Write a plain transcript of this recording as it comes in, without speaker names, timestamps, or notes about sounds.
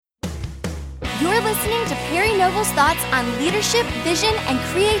You're listening to Perry Noble's thoughts on leadership, vision, and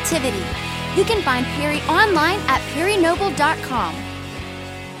creativity. You can find Perry online at perrynoble.com.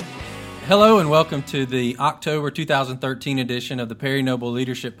 Hello and welcome to the October 2013 edition of the Perry Noble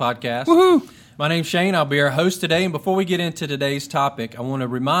Leadership Podcast. Woohoo! My name's Shane. I'll be our host today. And before we get into today's topic, I want to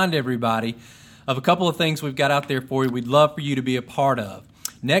remind everybody of a couple of things we've got out there for you we'd love for you to be a part of.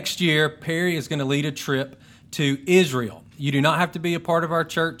 Next year, Perry is going to lead a trip to Israel. You do not have to be a part of our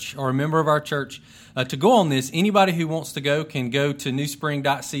church or a member of our church to go on this. Anybody who wants to go can go to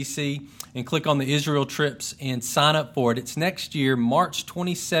newspring.cc and click on the Israel trips and sign up for it. It's next year, March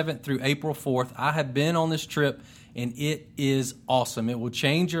 27th through April 4th. I have been on this trip, and it is awesome. It will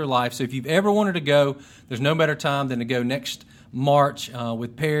change your life. So if you've ever wanted to go, there's no better time than to go next March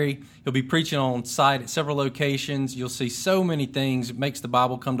with Perry. He'll be preaching on site at several locations. You'll see so many things. It makes the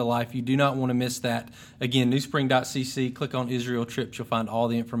Bible come to life. You do not want to miss that. Again, newspring.cc, click on Israel Trips. You'll find all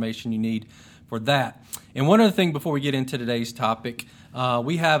the information you need for that. And one other thing before we get into today's topic,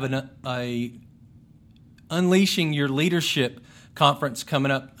 we have a Unleashing Your Leadership conference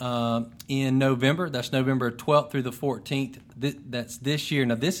coming up in November. That's November 12th through the 14th. That's this year.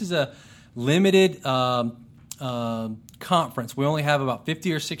 Now, this is a limited conference. We only have about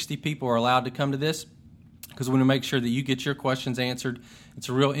 50 or 60 people are allowed to come to this because we want to make sure that you get your questions answered. It's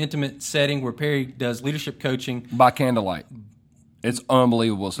a real intimate setting where Perry does leadership coaching. By candlelight. It's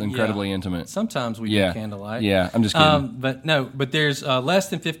unbelievable. It's incredibly intimate. Sometimes we do candlelight. Yeah, I'm just kidding. But there's less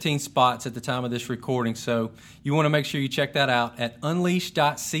than 15 spots at the time of this recording, so you want to make sure you check that out at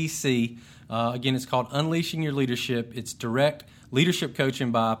unleash.cc. Again, it's called Unleashing Your Leadership. It's direct leadership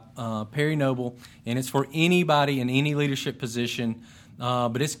coaching by Perry Noble, and it's for anybody in any leadership position,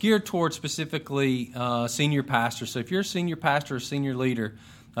 but it's geared towards specifically senior pastors. So if you're a senior pastor or senior leader,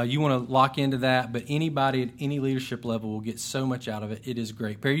 you want to lock into that, but anybody at any leadership level will get so much out of it. It is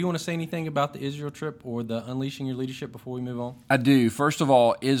great. Perry, you want to say anything about the Israel trip or the Unleashing Your Leadership before we move on? I do. First of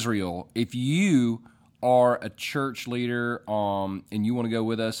all, Israel, if you are a church leader and you want to go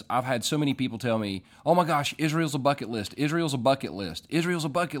with us, I've had so many people tell me, oh my gosh, Israel's a bucket list. Israel's a bucket list. Israel's a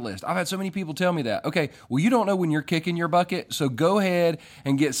bucket list. I've had so many people tell me that. Okay, well, you don't know when you're kicking your bucket, so go ahead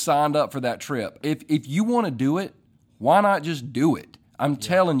and get signed up for that trip. If you want to do it, why not just do it? I'm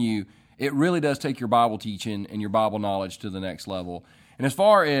telling you, it really does take your Bible teaching and your Bible knowledge to the next level. And as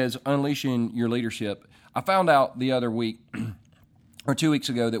far as unleashing your leadership, I found out the other week or 2 weeks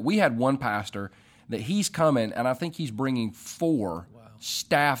ago that we had one pastor that he's coming, and I think he's bringing 4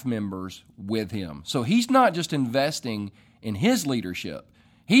 staff members with him. So he's not just investing in his leadership.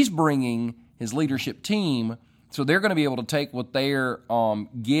 He's bringing his leadership team, so they're going to be able to take what they're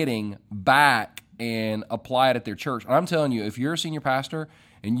getting back and apply it at their church. And I'm telling you, if you're a senior pastor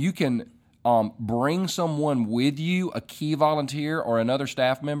and you can bring someone with you, a key volunteer or another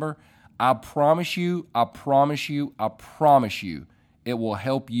staff member, I promise you, it will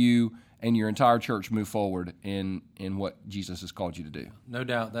help you and your entire church move forward in what Jesus has called you to do. No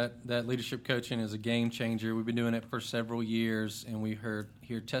doubt. That leadership coaching is a game changer. We've been doing it for several years, and we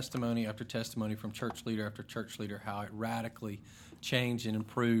hear testimony after testimony from church leader after church leader how it radically changed and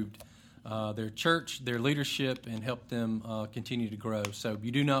improved their church, their leadership, and helped them continue to grow. So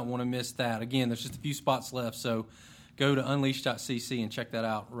you do not want to miss that. Again, there's just a few spots left, so go to unleash.cc and check that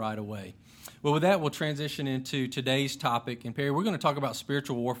out right away. Well, with that, we'll transition into today's topic. And Perry, we're going to talk about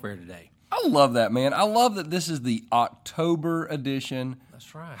spiritual warfare today. I love that, man. I love that this is the October edition.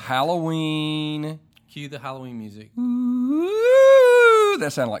 That's right. Halloween. Cue the Halloween music. Ooh,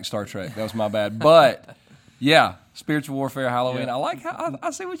 that sounded like Star Trek. That was my bad. But, yeah, spiritual warfare, Halloween. Yeah. I like how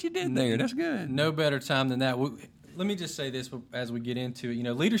I see what you did there. That's good. No better time than that. Let me just say this as we get into it. You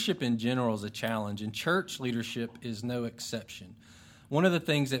know, leadership in general is a challenge, and church leadership is no exception. One of the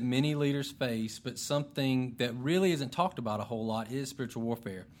things that many leaders face, but something that really isn't talked about a whole lot, is spiritual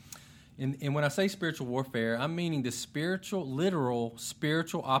warfare. And when I say spiritual warfare, I'm meaning the literal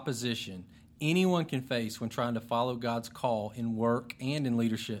spiritual opposition anyone can face when trying to follow God's call in work and in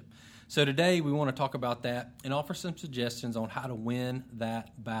leadership. So today we want to talk about that and offer some suggestions on how to win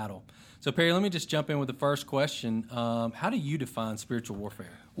that battle. So Perry, let me just jump in with the first question. How do you define spiritual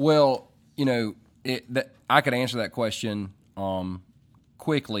warfare? Well, you know, I could answer that question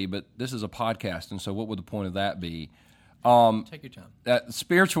quickly, but this is a podcast, and so what would the point of that be? Take your time.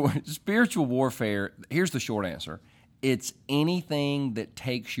 Spiritual warfare, here's the short answer. It's anything that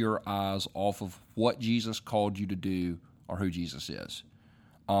takes your eyes off of what Jesus called you to do or who Jesus is.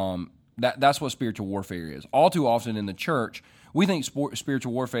 That's what spiritual warfare is. All too often in the church, we think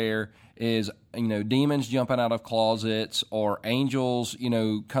spiritual warfare is, demons jumping out of closets or angels,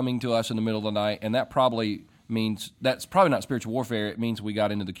 coming to us in the middle of the night, and that probably means that's probably not spiritual warfare. It means we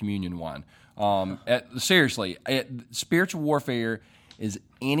got into the communion wine. Seriously, spiritual warfare is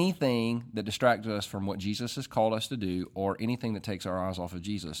anything that distracts us from what Jesus has called us to do, or anything that takes our eyes off of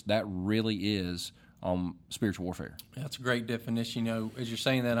Jesus. That really is spiritual warfare. That's a great definition. As you're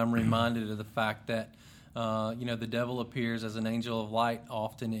saying that, I'm reminded of the fact that the devil appears as an angel of light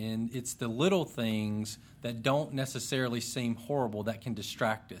often, and it's the little things that don't necessarily seem horrible that can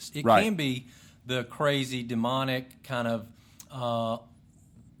distract us. It Right. can be the crazy, demonic kind of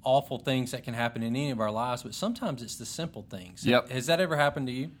awful things that can happen in any of our lives, but sometimes it's the simple things. Yep. Has that ever happened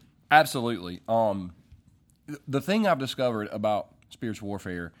to you? Absolutely. The thing I've discovered about spiritual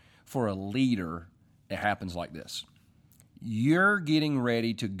warfare, for a leader, it happens like this. You're getting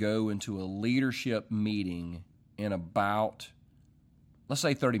ready to go into a leadership meeting in about, let's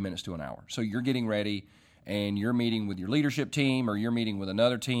say, 30 minutes to an hour. So you're getting ready, and you're meeting with your leadership team, or you're meeting with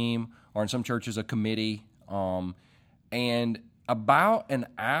another team, or in some churches, a committee. And about an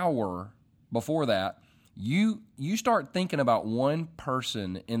hour before that, you start thinking about one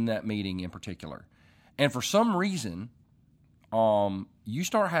person in that meeting in particular. And for some reason, you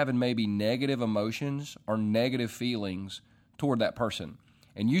start having maybe negative emotions or negative feelings toward that person.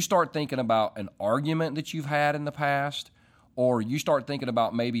 And you start thinking about an argument that you've had in the past, or you start thinking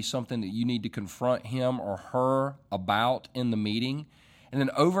about maybe something that you need to confront him or her about in the meeting. And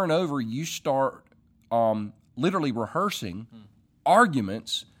then over and over, you start literally rehearsing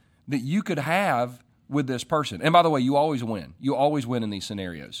arguments that you could have with this person. And by the way, you always win. You always win in these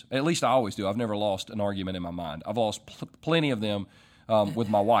scenarios. At least I always do. I've never lost an argument in my mind. I've lost plenty of them with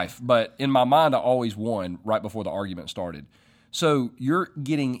my wife. But in my mind, I always won right before the argument started. So you're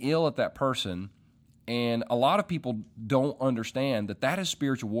getting ill at that person, and a lot of people don't understand that that is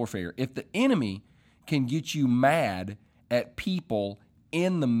spiritual warfare. If the enemy can get you mad at people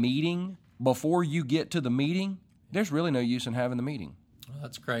in the meeting before you get to the meeting, there's really no use in having the meeting. Well,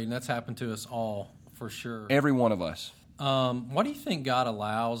 that's great, and that's happened to us all, for sure. Every one of us. Why do you think God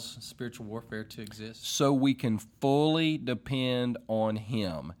allows spiritual warfare to exist? So we can fully depend on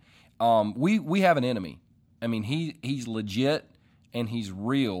Him. We have an enemy. I mean, he's legit and he's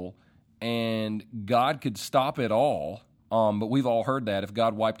real, and God could stop it all. But we've all heard that if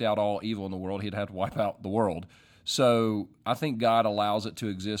God wiped out all evil in the world, He'd have to wipe out the world. So I think God allows it to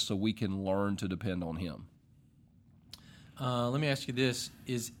exist so we can learn to depend on Him. Let me ask you this.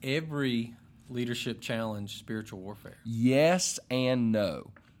 Is every leadership challenge spiritual warfare? Yes and no.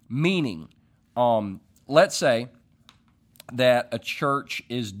 Meaning, let's say that a church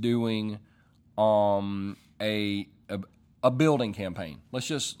is doing a building campaign. Let's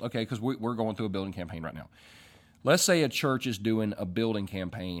just, because we're going through a building campaign right now. Let's say a church is doing a building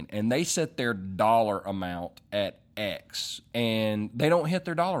campaign, and they set their dollar amount at X, and they don't hit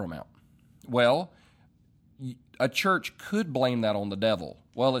their dollar amount. Well, a church could blame that on the devil.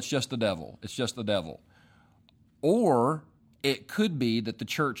 Well, it's just the devil. It's just the devil. Or it could be that the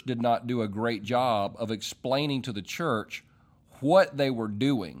church did not do a great job of explaining to the church what they were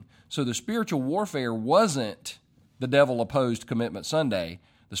doing. So the spiritual warfare wasn't the devil opposed Commitment Sunday.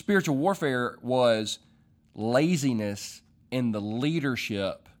 The spiritual warfare was laziness in the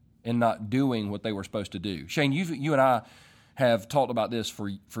leadership and not doing what they were supposed to do. Shane, you and I have talked about this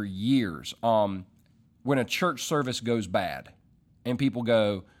for years. When a church service goes bad and people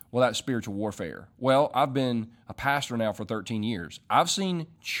go, well, that's spiritual warfare. Well, I've been a pastor now for 13 years. I've seen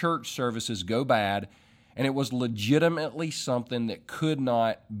church services go bad, and it was legitimately something that could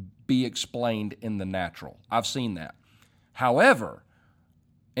not be explained in the natural. I've seen that. However,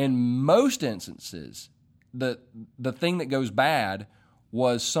 in most instances, the thing that goes bad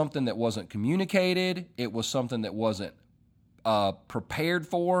was something that wasn't communicated. It was something that wasn't prepared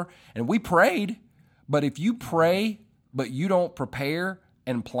for. And we prayed, but if you pray but you don't prepare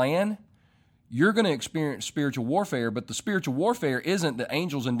and plan, you're going to experience spiritual warfare. But the spiritual warfare isn't that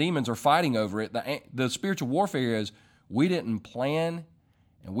angels and demons are fighting over it. The spiritual warfare is we didn't plan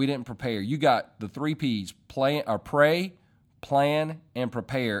and we didn't prepare. You got the 3 P's: pray, plan, and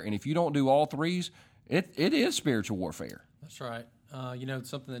prepare. And if you don't do all threes, it is spiritual warfare. That's right.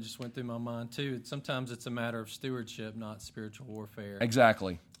 Something that just went through my mind too. Sometimes it's a matter of stewardship, not spiritual warfare.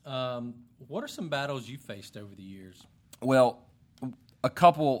 Exactly. What are some battles you faced over the years? Well, a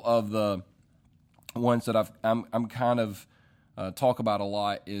couple of the ones that I'm kind of talk about a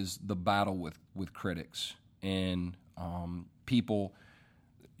lot is the battle with critics and people.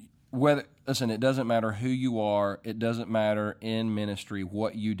 Listen, it doesn't matter who you are. It doesn't matter in ministry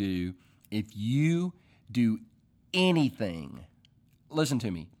what you do. If you do anything, listen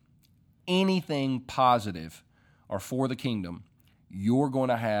to me, anything positive or for the kingdom, you're going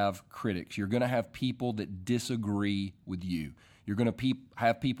to have critics. You're going to have people that disagree with you. You're going to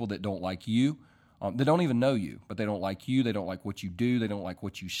have people that don't like you, that don't even know you, but they don't like you. They don't like what you do. They don't like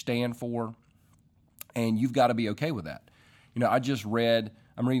what you stand for. And you've got to be okay with that.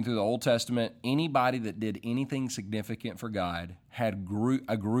 I'm reading through the Old Testament. Anybody that did anything significant for God had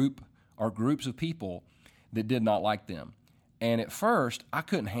a group or groups of people that did not like them. And at first, I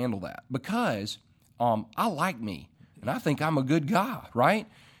couldn't handle that because I like me, and I think I'm a good guy, right?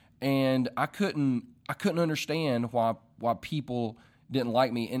 And I couldn't understand why people didn't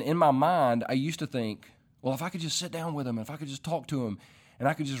like me. And in my mind, I used to think, well, if I could just sit down with them, if I could just talk to them, and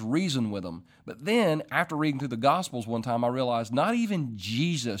I could just reason with them. But then, after reading through the Gospels one time, I realized not even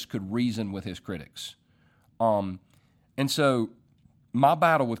Jesus could reason with his critics. And so, my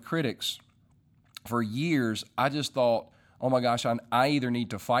battle with critics, for years, I just thought, oh my gosh, I either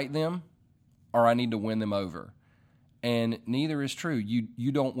need to fight them or I need to win them over. And neither is true.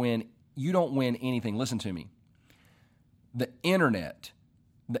 You don't win anything. Listen to me. The internet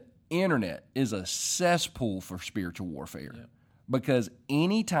is a cesspool for spiritual warfare. Yeah. Because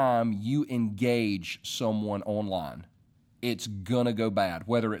anytime you engage someone online, it's going to go bad.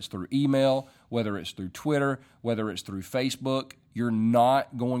 Whether it's through email, whether it's through Twitter, whether it's through Facebook, you're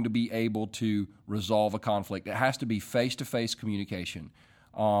not going to be able to resolve a conflict. It has to be face-to-face communication.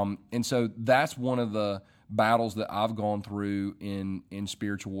 And so that's one of the battles that I've gone through in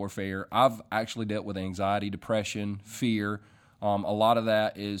spiritual warfare. I've actually dealt with anxiety, depression, fear. A lot of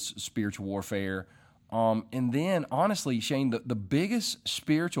that is spiritual warfare. And then, honestly, Shane, the biggest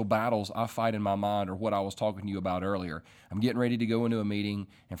spiritual battles I fight in my mind are what I was talking to you about earlier. I'm getting ready to go into a meeting,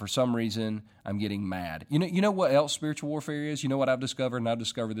 and for some reason, I'm getting mad. You know what else spiritual warfare is? You know what I've discovered, and I've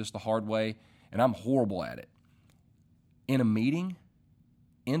discovered this the hard way, and I'm horrible at it. In a meeting,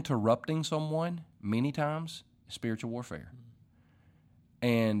 interrupting someone many times is spiritual warfare.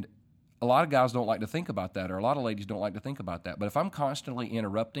 And a lot of guys don't like to think about that, or a lot of ladies don't like to think about that. But if I'm constantly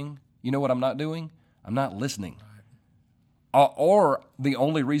interrupting, you know what I'm not doing? I'm not listening. Right. Or the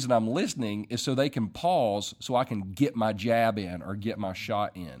only reason I'm listening is so they can pause so I can get my jab in or get my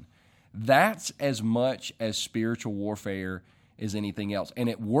shot in. That's as much as spiritual warfare as anything else. And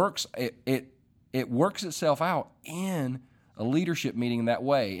it works works itself out in a leadership meeting that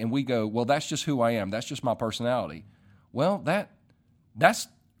way. And we go, well, that's just who I am. That's just my personality. Well,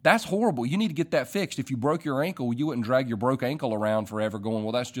 that's horrible. You need to get that fixed. If you broke your ankle, you wouldn't drag your broke ankle around forever going,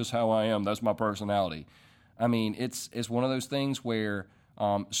 well, that's just how I am. That's my personality. I mean, it's one of those things where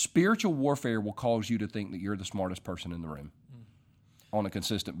spiritual warfare will cause you to think that you're the smartest person in the room on a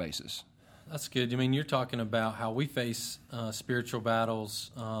consistent basis. That's good. I mean, you're talking about how we face spiritual battles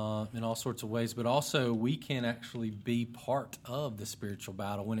in all sorts of ways, but also we can actually be part of the spiritual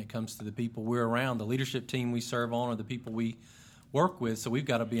battle when it comes to the people we're around, the leadership team we serve on, or the people we work with, so we've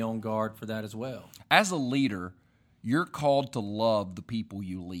got to be on guard for that as well. As a leader, you're called to love the people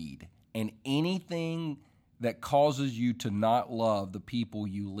you lead, and anything that causes you to not love the people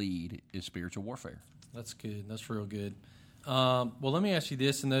you lead is spiritual warfare. That's good. That's real good. Well, let me ask you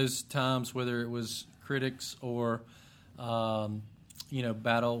this: in those times, whether it was critics or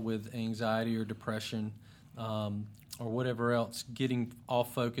battle with anxiety or depression, or whatever else, getting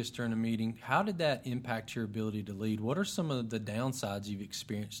off focus during a meeting, how did that impact your ability to lead? What are some of the downsides you've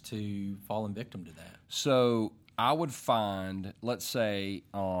experienced to falling victim to that? So I would find, let's say,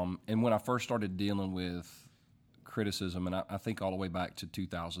 and when I first started dealing with criticism, and I think all the way back to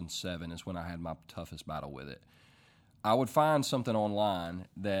 2007 is when I had my toughest battle with it, I would find something online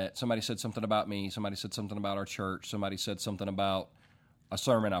that somebody said something about me, somebody said something about our church, somebody said something about a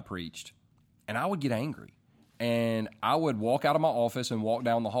sermon I preached, and I would get angry. And I would walk out of my office and walk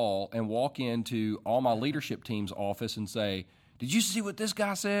down the hall and walk into all my leadership team's office and say, did you see what this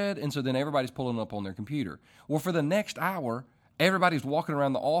guy said? And so then everybody's pulling up on their computer. Well, for the next hour, everybody's walking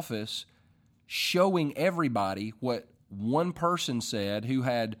around the office showing everybody what one person said who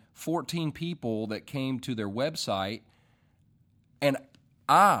had 14 people that came to their website. And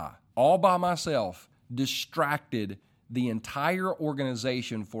I, all by myself, distracted the entire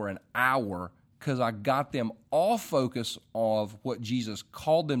organization for an hour because I got them all focused of what Jesus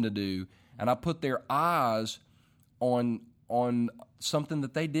called them to do, and I put their eyes on something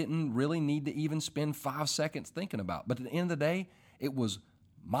that they didn't really need to even spend 5 seconds thinking about. But at the end of the day, it was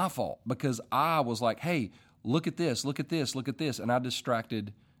my fault because I was like, hey, look at this, look at this, look at this, and I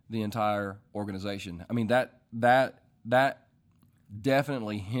distracted the entire organization. I mean, that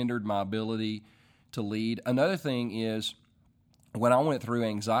definitely hindered my ability to lead. Another thing is, when I went through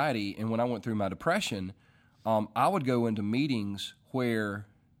anxiety and when I went through my depression, I would go into meetings where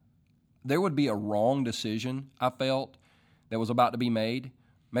there would be a wrong decision I felt that was about to be made,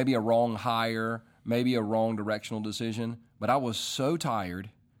 maybe a wrong hire, maybe a wrong directional decision, but I was so tired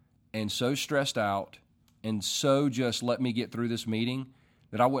and so stressed out and so just let me get through this meeting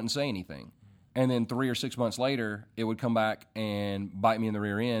that I wouldn't say anything. And then 3 or 6 months later, it would come back and bite me in the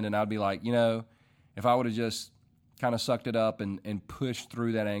rear end, and I'd be like, if I would have just kind of sucked it up and pushed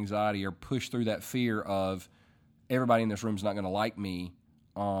through that anxiety or pushed through that fear of everybody in this room is not going to like me,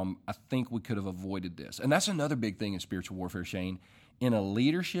 I think we could have avoided this. And that's another big thing in spiritual warfare, Shane. In a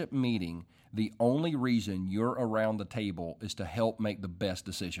leadership meeting, the only reason you're around the table is to help make the best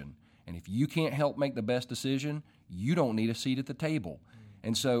decision. And if you can't help make the best decision, you don't need a seat at the table.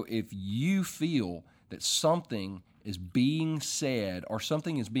 And so if you feel that something is being said or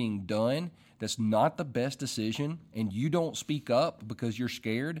something is being done that's not the best decision and you don't speak up because you're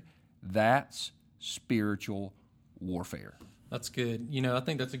scared, that's spiritual warfare. That's good. I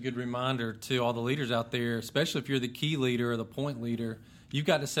think that's a good reminder to all the leaders out there, especially if you're the key leader or the point leader. You've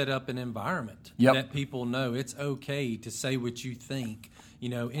got to set up an environment that people know it's okay to say what you think.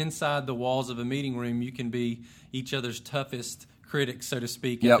 Inside the walls of a meeting room, you can be each other's toughest critics, so to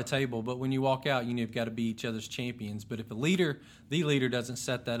speak, at the table. But when you walk out, you've got to be each other's champions. But if the leader doesn't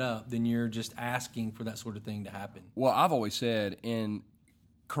set that up, then you're just asking for that sort of thing to happen. Well, I've always said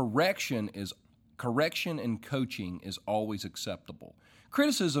correction and coaching is always acceptable.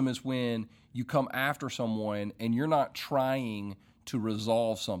 Criticism is when you come after someone and you're not trying to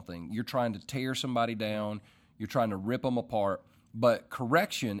resolve something. You're trying to tear somebody down. You're trying to rip them apart. But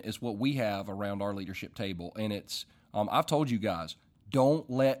correction is what we have around our leadership table. And it's, I've told you guys, don't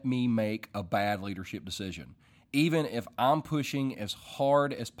let me make a bad leadership decision. Even if I'm pushing as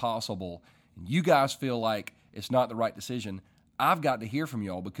hard as possible and you guys feel like it's not the right decision, I've got to hear from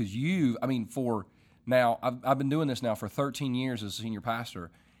y'all because I've been doing this now for 13 years as a senior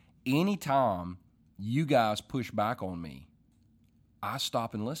pastor. Anytime you guys push back on me, I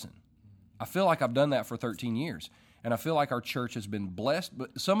stop and listen. I feel like I've done that for 13 years. And I feel like our church has been blessed.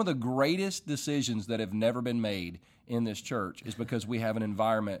 But some of the greatest decisions that have never been made in this church is because we have an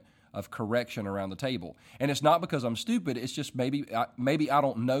environment of correction around the table. And it's not because I'm stupid. It's just maybe I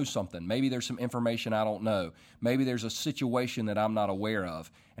don't know something. Maybe there's some information I don't know. Maybe there's a situation that I'm not aware of.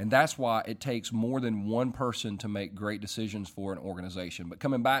 And that's why it takes more than one person to make great decisions for an organization. But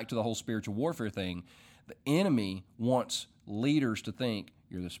coming back to the whole spiritual warfare thing, the enemy wants leaders to think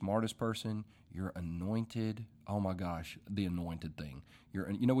you're the smartest person, you're anointed. Oh my gosh, the anointed thing.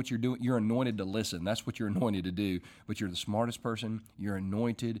 You know what you're doing? You're anointed to listen. That's what you're anointed to do. But you're the smartest person. You're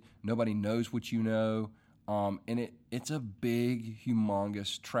anointed. Nobody knows what you know. And it's a big,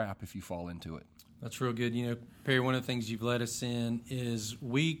 humongous trap if you fall into it. That's real good. Perry, one of the things you've led us in is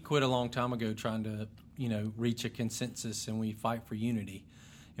we quit a long time ago trying to, reach a consensus, and we fight for unity.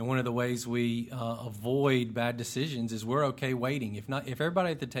 And one of the ways we avoid bad decisions is we're okay waiting. If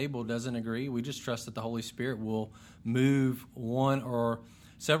everybody at the table doesn't agree, we just trust that the Holy Spirit will move one or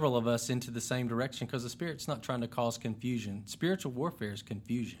several of us into the same direction because the Spirit's not trying to cause confusion. Spiritual warfare is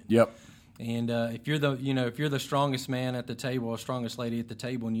confusion. Yep. And if you're the strongest man at the table or strongest lady at the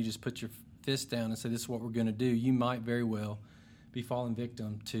table, and you just put your fist down and say, "This is what we're going to do," you might very well be falling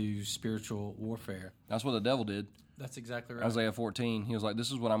victim to spiritual warfare. That's what the devil did. That's exactly right. Isaiah 14, he was like,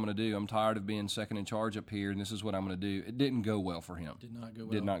 this is what I'm going to do. I'm tired of being second in charge up here, and this is what I'm going to do. It didn't go well for him. Did not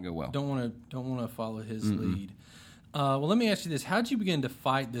go well. Don't want to follow his lead. Well, let me ask you this. How did you begin to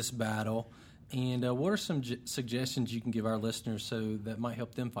fight this battle, and what are some suggestions you can give our listeners so that might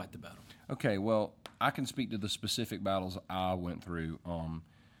help them fight the battle? Okay, well, I can speak to the specific battles I went through.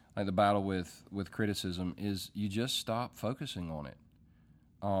 Like the battle with criticism is you just stop focusing on it.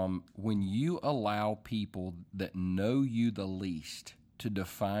 When you allow people that know you the least to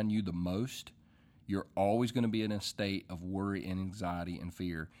define you the most, you're always going to be in a state of worry and anxiety and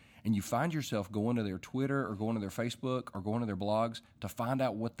fear. And you find yourself going to their Twitter or going to their Facebook or going to their blogs to find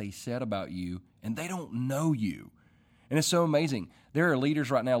out what they said about you, and they don't know you. And it's so amazing. There are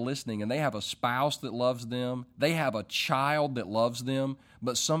leaders right now listening, and they have a spouse that loves them. They have a child that loves them,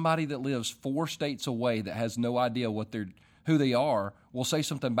 but somebody that lives 4 states away that has no idea who they are will say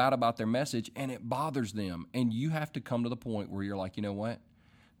something bad about their message, and it bothers them. And you have to come to the point where you're like, you know what?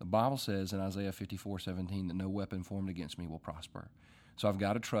 The Bible says in Isaiah 54:17 that no weapon formed against me will prosper. So I've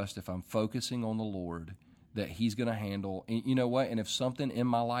got to trust if I'm focusing on the Lord that He's going to handle. And you know what? And if something in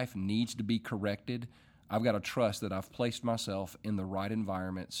my life needs to be corrected, I've got to trust that I've placed myself in the right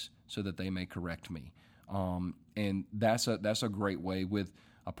environments so that they may correct me. And that's a great way with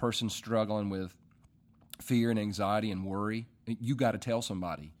a person struggling with fear and anxiety and worry. You got to tell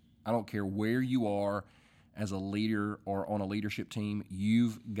somebody. I don't care where you are as a leader or on a leadership team,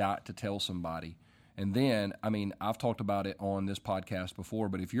 you've got to tell somebody. And then, I mean, I've talked about it on this podcast before,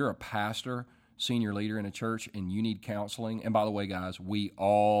 but if you're a pastor, senior leader in a church, and you need counseling, and by the way, guys, we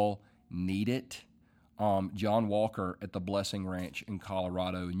all need it. John Walker at the Blessing Ranch in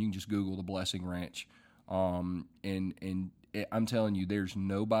Colorado, and you can just Google the Blessing Ranch. I'm telling you, there's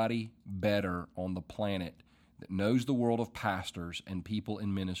nobody better on the planet that knows the world of pastors and people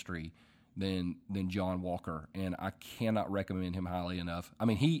in ministry than John Walker, and I cannot recommend him highly enough. I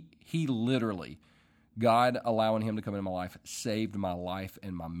mean, he literally, God allowing him to come into my life, saved my life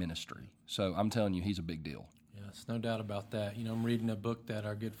and my ministry. So I'm telling you, he's a big deal. Yes, no doubt about that. You know, I'm reading a book that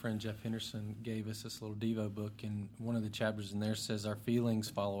our good friend Jeff Henderson gave us, this little Devo book, and one of the chapters in there says our feelings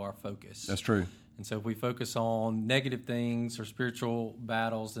follow our focus. That's true. And so if we focus on negative things or spiritual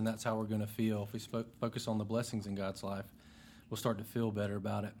battles, then that's how we're going to feel. If we focus on the blessings in God's life, we'll start to feel better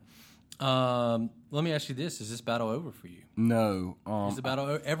about it. Let me ask you this. Is this battle over for you? No. Is the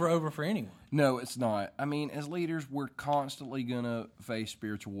battle ever over for anyone? No, it's not. I mean, as leaders, we're constantly going to face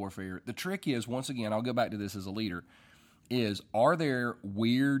spiritual warfare. The trick is, once again, I'll go back to this as a leader, are there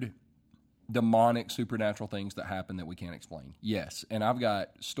weird, demonic, supernatural things that happen that we can't explain? Yes. And I've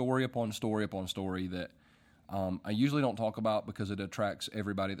got story upon story upon story that I usually don't talk about because it attracts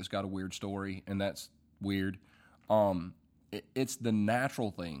everybody that's got a weird story, and that's weird. It's the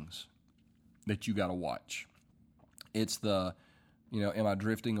natural things that you got to watch. It's the, am I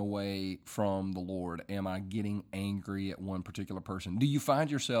drifting away from the Lord? Am I getting angry at one particular person? Do you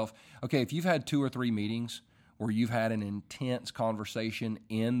find yourself, okay, if you've had 2 or 3 meetings where you've had an intense conversation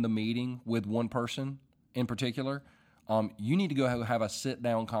in the meeting with one person in particular, you need to go have a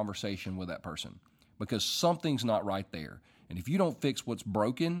sit-down conversation with that person because something's not right there. And if you don't fix what's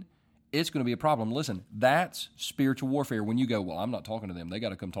broken, it's going to be a problem. Listen, that's spiritual warfare when you go, well, I'm not talking to them. They got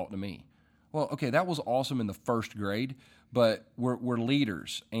to come talk to me. Well, okay, that was awesome in the first grade, but we're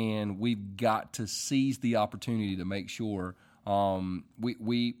leaders, and we've got to seize the opportunity to make sure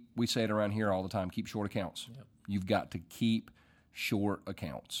we say it around here all the time, keep short accounts. Yep. You've got to keep short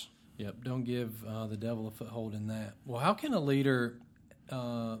accounts. Yep, don't give the devil a foothold in that. Well, how can a leader,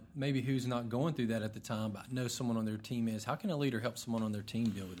 maybe who's not going through that at the time, but knows someone on their team is, how can a leader help someone on their team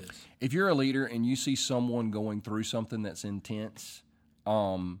deal with this? If you're a leader and you see someone going through something that's intense,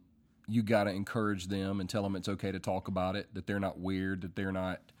 you got to encourage them and tell them it's okay to talk about it, that they're not weird, that they're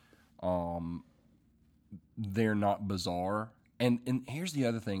not bizarre. And here's the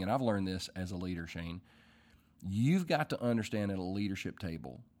other thing, and I've learned this as a leader, Shane. You've got to understand at a leadership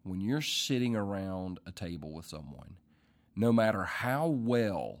table, when you're sitting around a table with someone, no matter how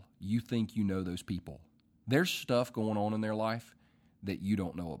well you think you know those people, there's stuff going on in their life that you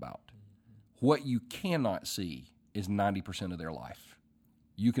don't know about. What you cannot see is 90% of their life.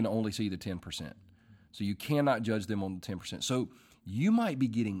 You can only see the 10%. So you cannot judge them on the 10%. So you might be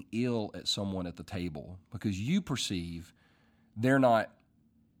getting ill at someone at the table because you perceive they're not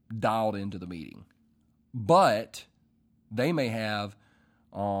dialed into the meeting. But they may have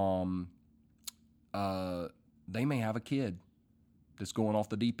a kid that's going off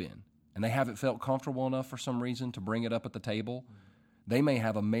the deep end, and they haven't felt comfortable enough for some reason to bring it up at the table. They may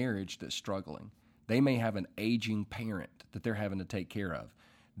have a marriage that's struggling. They may have an aging parent that they're having to take care of.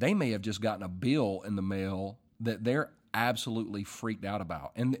 They may have just gotten a bill in the mail that they're absolutely freaked out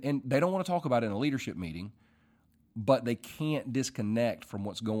about. And they don't want to talk about it in a leadership meeting, but they can't disconnect from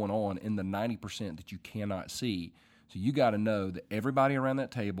what's going on in the 90% that you cannot see. So you got to know that everybody around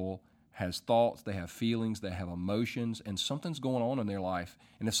that table has thoughts, they have feelings, they have emotions, and something's going on in their life.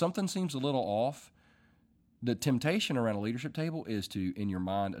 And if something seems a little off, the temptation around a leadership table is to, in your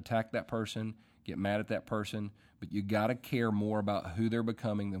mind, attack that person, get mad at that person, but you got to care more about who they're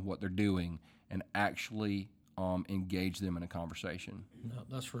becoming than what they're doing, and actually engage them in a conversation. No,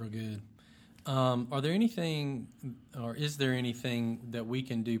 that's real good. Are there anything, or is there anything that we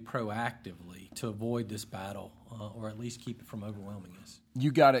can do proactively to avoid this battle, or at least keep it from overwhelming us?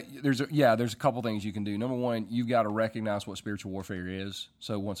 You got to. There's a couple things you can do. Number one, you've got to recognize what spiritual warfare is.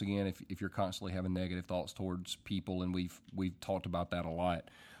 So once again, if you're constantly having negative thoughts towards people, and we've talked about that a lot.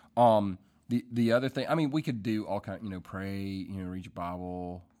 The other thing, I mean, we could do all kind, pray, read your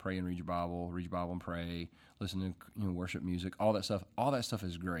Bible, pray and read your Bible and pray, listen to worship music, all that stuff. All that stuff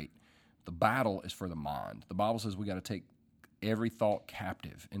is great. The battle is for the mind. The Bible says we got to take every thought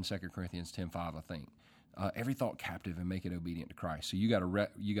captive in 2 Corinthians 10:5, I think. Every thought captive and make it obedient to Christ. So you got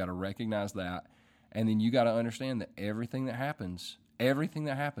to recognize that, and then you got to understand that everything that happens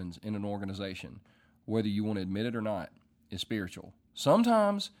in an organization, whether you want to admit it or not, is spiritual.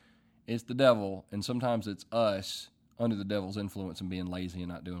 Sometimes it's the devil, and sometimes it's us under the devil's influence and being lazy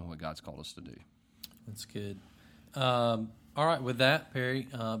and not doing what God's called us to do. That's good. All right, with that, Perry,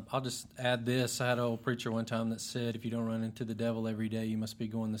 I'll just add this. I had an old preacher one time that said, if you don't run into the devil every day, you must be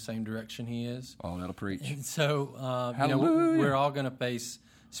going the same direction he is. Oh, that'll preach. And so, we're all going to face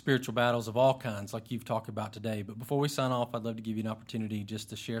spiritual battles of all kinds, like you've talked about today. But before we sign off, I'd love to give you an opportunity just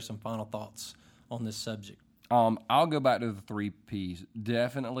to share some final thoughts on this subject. I'll go back to the 3 Ps.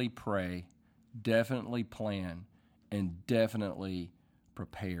 Definitely pray, definitely plan, and definitely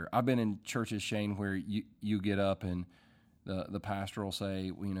prepare. I've been in churches, Shane, where you get up and the pastor will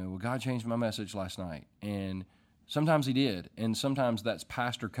say, well, God changed my message last night. And sometimes he did. And sometimes that's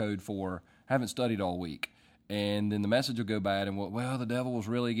pastor code for haven't studied all week. And then the message will go bad and, well, the devil was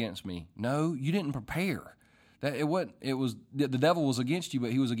really against me. No, you didn't prepare. The devil was against you,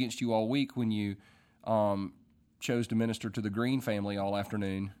 but he was against you all week when you chose to minister to the Green family all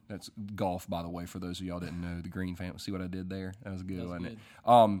afternoon. That's golf, by the way, for those of y'all didn't know. The Green family. See what I did there? That was good, wasn't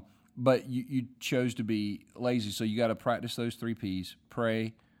it? But you chose to be lazy, so you got to practice those 3 Ps: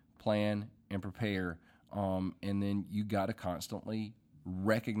 pray, plan, and prepare. And then you got to constantly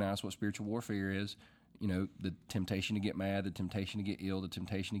recognize what spiritual warfare is. The temptation to get mad, the temptation to get ill, the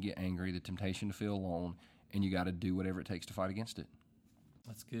temptation to get angry, the temptation to feel alone, and you got to do whatever it takes to fight against it.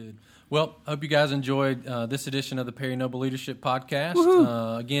 That's good. Well, I hope you guys enjoyed this edition of the Perry Noble Leadership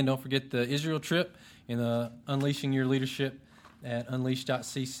Podcast. Again, don't forget the Israel trip and Unleashing Your Leadership at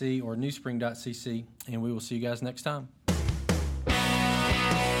unleash.cc or newspring.cc, and we will see you guys next time.